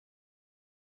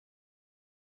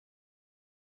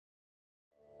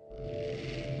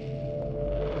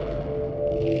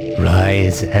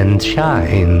Rise and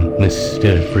shine,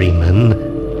 Mr. Freeman.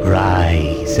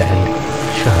 Rise and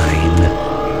shine.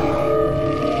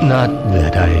 Not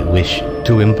that I wish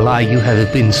to imply you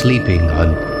have been sleeping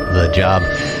on the job.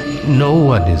 No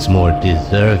one is more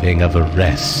deserving of a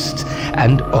rest,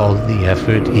 and all the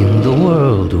effort in the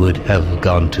world would have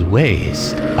gone to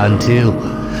waste until...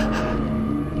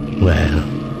 well,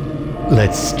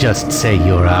 let's just say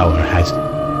your hour has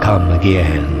come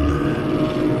again.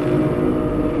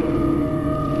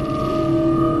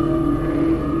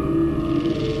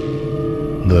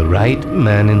 The right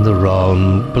man in the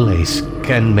wrong place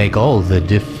can make all the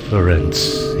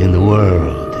difference in the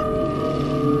world.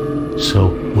 So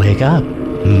wake up,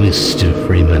 Mr.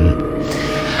 Freeman.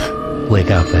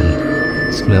 Wake up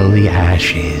and smell the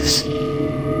ashes.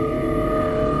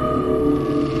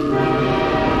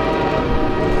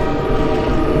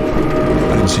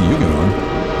 I didn't see you get on.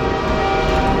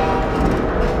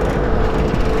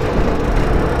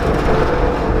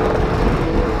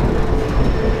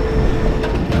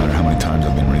 No matter how many times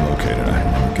I've been relocated, I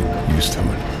never get used to it.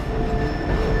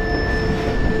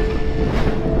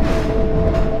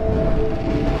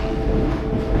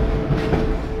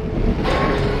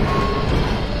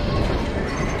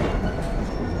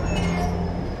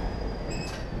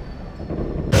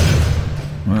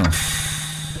 Well,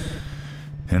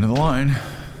 end of the line.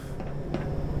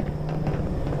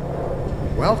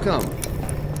 Welcome.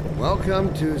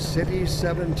 Welcome to City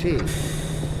 17.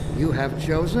 You have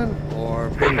chosen, or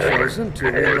been chosen, to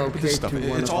relocate to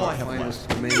one of our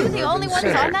finest remaining You're the only one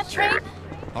who's on that train?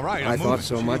 All right, I thought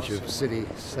so much of City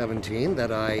 17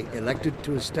 that I elected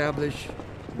to establish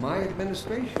my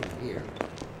administration here,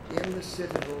 in the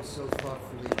citadel so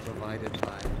thoughtfully provided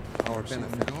by our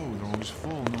benefactors.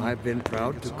 I've been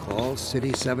proud to call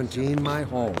City 17 my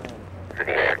home.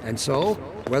 And so,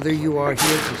 whether you are here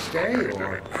to stay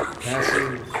or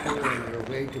passing through on your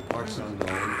way to parts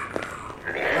unknown,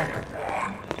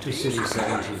 welcome to City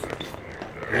 17.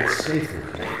 It's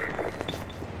safer here.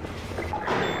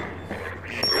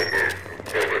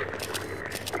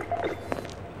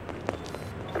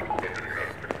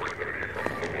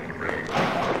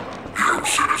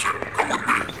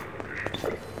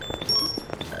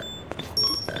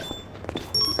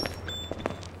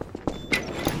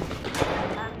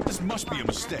 This must be a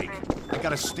mistake. I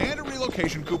got a standard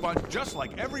relocation coupon just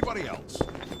like everybody else.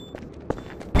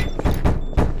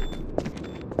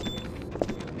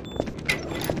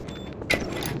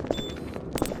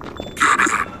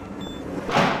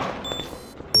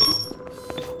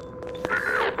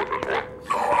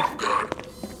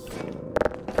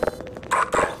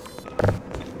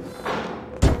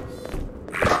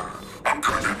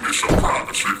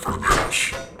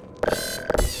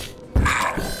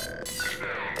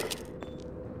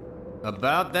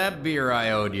 About that beer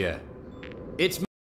I owed you. It's